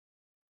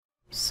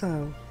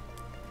So,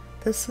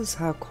 this is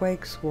how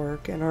quakes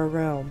work in our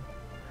realm.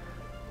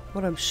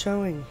 What I'm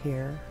showing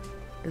here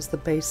is the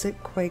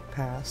basic quake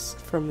paths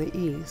from the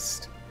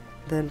east,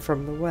 then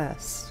from the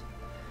west.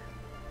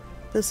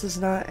 This is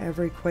not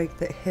every quake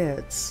that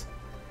hits,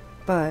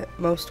 but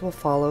most will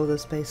follow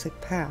this basic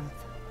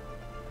path.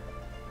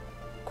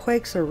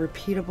 Quakes are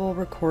repeatable,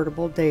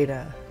 recordable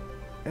data,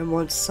 and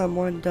once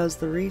someone does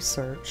the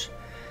research,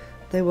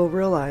 they will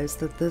realize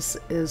that this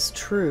is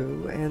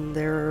true and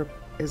there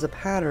is a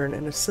pattern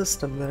and a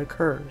system that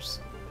occurs.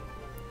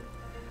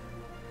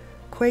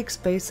 Quakes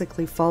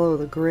basically follow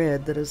the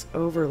grid that is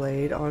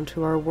overlaid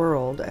onto our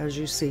world as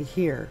you see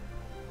here.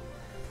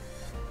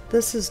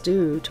 This is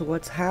due to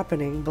what's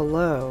happening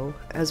below,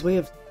 as we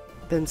have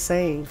been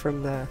saying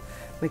from the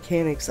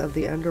mechanics of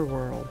the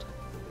underworld.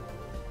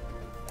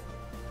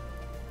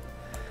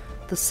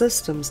 The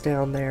systems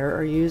down there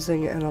are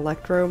using an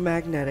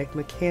electromagnetic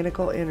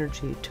mechanical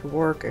energy to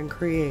work and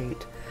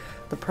create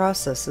the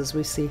processes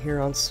we see here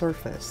on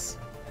surface.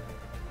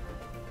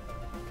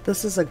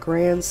 This is a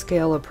grand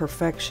scale of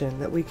perfection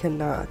that we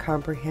cannot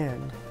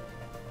comprehend.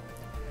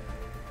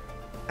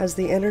 As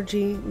the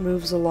energy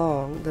moves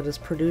along that is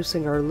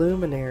producing our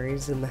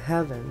luminaries in the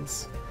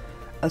heavens,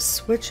 a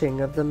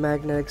switching of the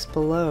magnetics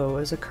below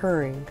is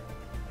occurring.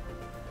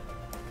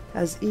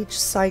 As each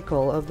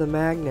cycle of the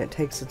magnet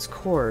takes its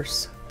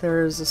course,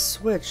 there is a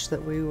switch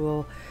that we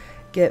will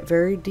get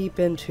very deep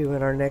into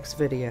in our next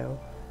video.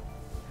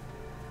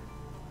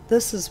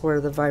 This is where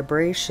the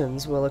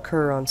vibrations will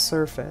occur on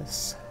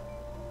surface.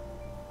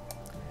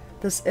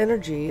 This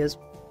energy is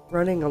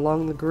running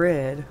along the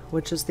grid,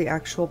 which is the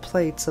actual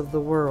plates of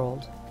the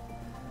world.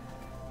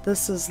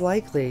 This is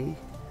likely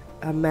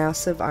a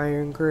massive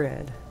iron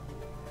grid.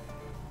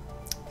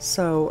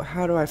 So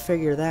how do I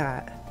figure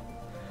that?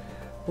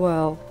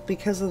 Well,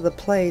 because of the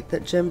plate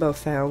that Jimbo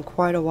found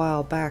quite a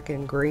while back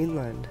in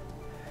Greenland.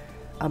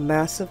 A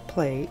massive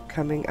plate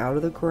coming out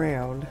of the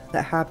ground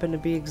that happened to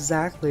be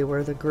exactly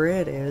where the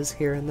grid is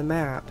here in the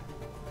map.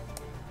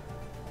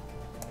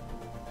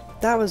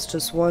 That was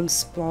just one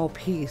small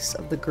piece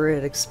of the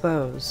grid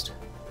exposed.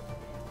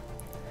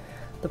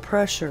 The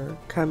pressure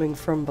coming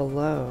from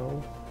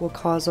below will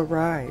cause a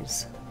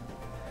rise.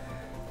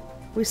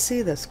 We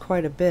see this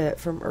quite a bit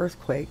from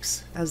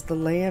earthquakes as the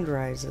land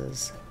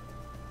rises.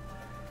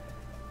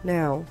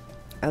 Now,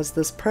 as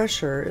this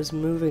pressure is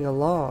moving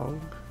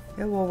along,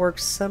 it will work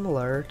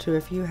similar to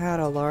if you had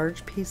a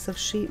large piece of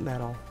sheet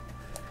metal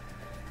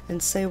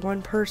and say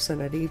one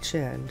person at each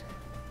end.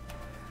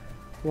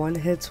 One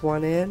hits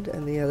one end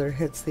and the other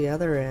hits the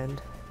other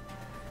end.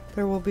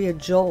 There will be a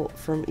jolt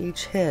from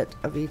each hit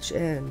of each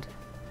end,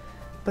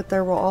 but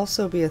there will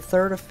also be a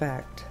third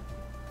effect,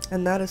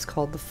 and that is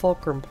called the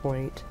fulcrum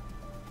point.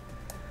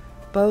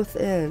 Both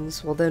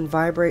ends will then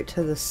vibrate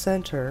to the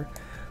center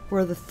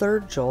where the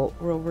third jolt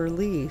will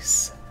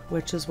release,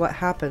 which is what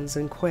happens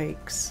in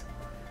quakes.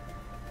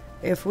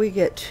 If we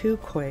get two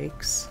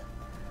quakes,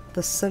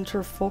 the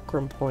center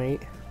fulcrum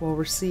point will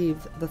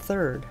receive the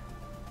third.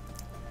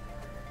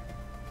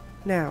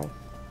 Now,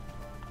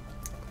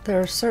 there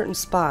are certain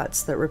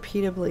spots that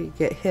repeatedly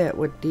get hit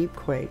with deep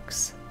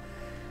quakes.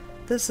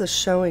 This is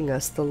showing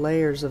us the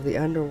layers of the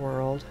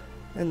underworld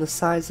and the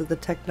size of the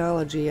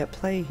technology at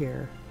play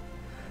here.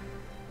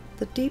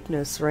 The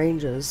deepness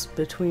ranges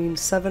between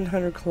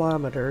 700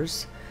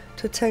 kilometers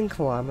to 10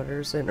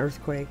 kilometers in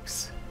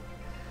earthquakes.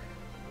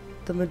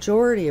 The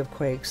majority of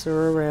quakes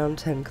are around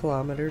 10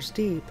 kilometers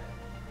deep.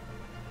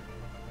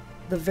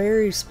 The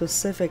very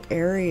specific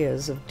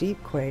areas of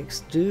deep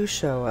quakes do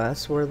show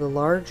us where the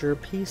larger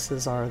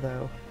pieces are,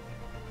 though.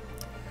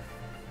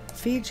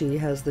 Fiji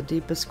has the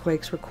deepest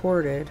quakes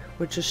recorded,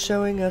 which is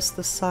showing us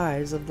the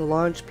size of the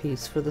launch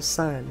piece for the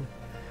sun,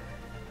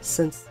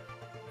 since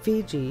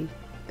Fiji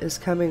is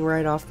coming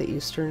right off the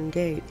eastern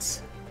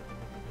gates.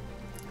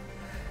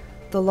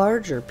 The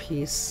larger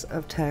piece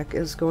of tech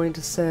is going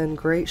to send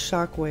great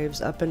shock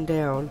waves up and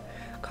down,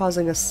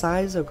 causing a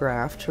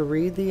seismograph to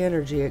read the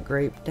energy at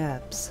great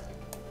depths.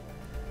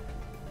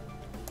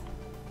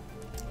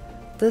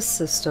 This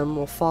system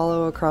will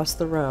follow across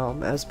the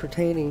realm as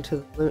pertaining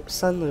to the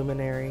sun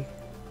luminary.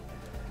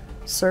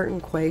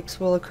 Certain quakes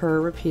will occur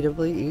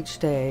repeatedly each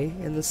day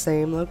in the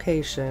same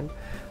location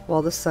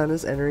while the sun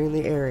is entering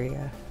the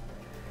area,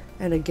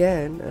 and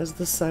again as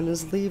the sun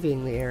is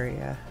leaving the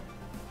area.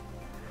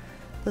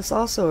 This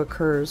also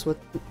occurs with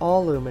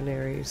all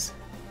luminaries.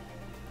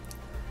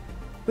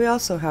 We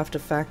also have to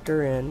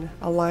factor in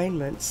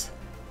alignments.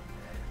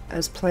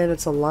 As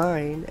planets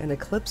align and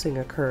eclipsing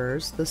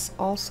occurs, this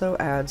also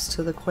adds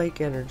to the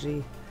quake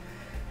energy,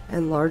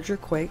 and larger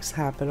quakes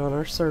happen on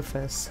our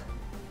surface.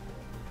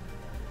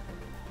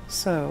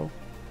 So,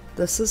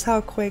 this is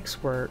how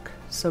quakes work,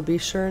 so be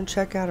sure and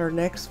check out our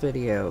next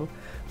video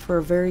for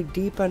a very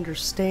deep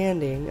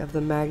understanding of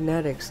the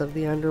magnetics of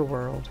the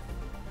underworld.